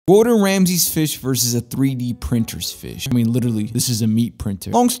Gordon Ramsay's fish versus a 3D printer's fish. I mean, literally, this is a meat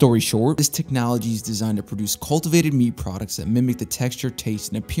printer. Long story short, this technology is designed to produce cultivated meat products that mimic the texture, taste,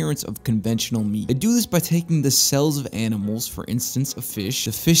 and appearance of conventional meat. They do this by taking the cells of animals, for instance, a fish.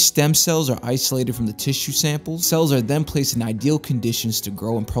 The fish stem cells are isolated from the tissue samples. Cells are then placed in ideal conditions to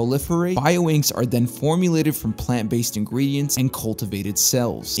grow and proliferate. Bioinks are then formulated from plant-based ingredients and cultivated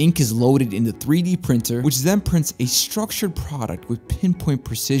cells. Ink is loaded in the 3D printer, which then prints a structured product with pinpoint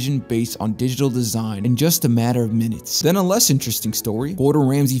precision based on digital design in just a matter of minutes. Then a less interesting story, Gordon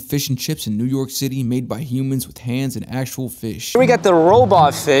Ramsay fish and chips in New York City made by humans with hands and actual fish. Here we got the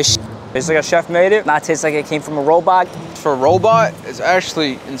robot fish. Tastes like a chef made it, not taste like it came from a robot. For a robot, it's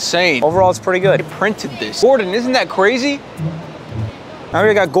actually insane. Overall, it's pretty good. They printed this. Gordon, isn't that crazy? Now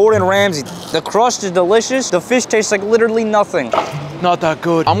we got Gordon Ramsay. The crust is delicious. The fish tastes like literally nothing. Not that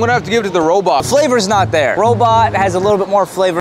good. I'm gonna have to give it to the robot. The flavor's not there. Robot has a little bit more flavor.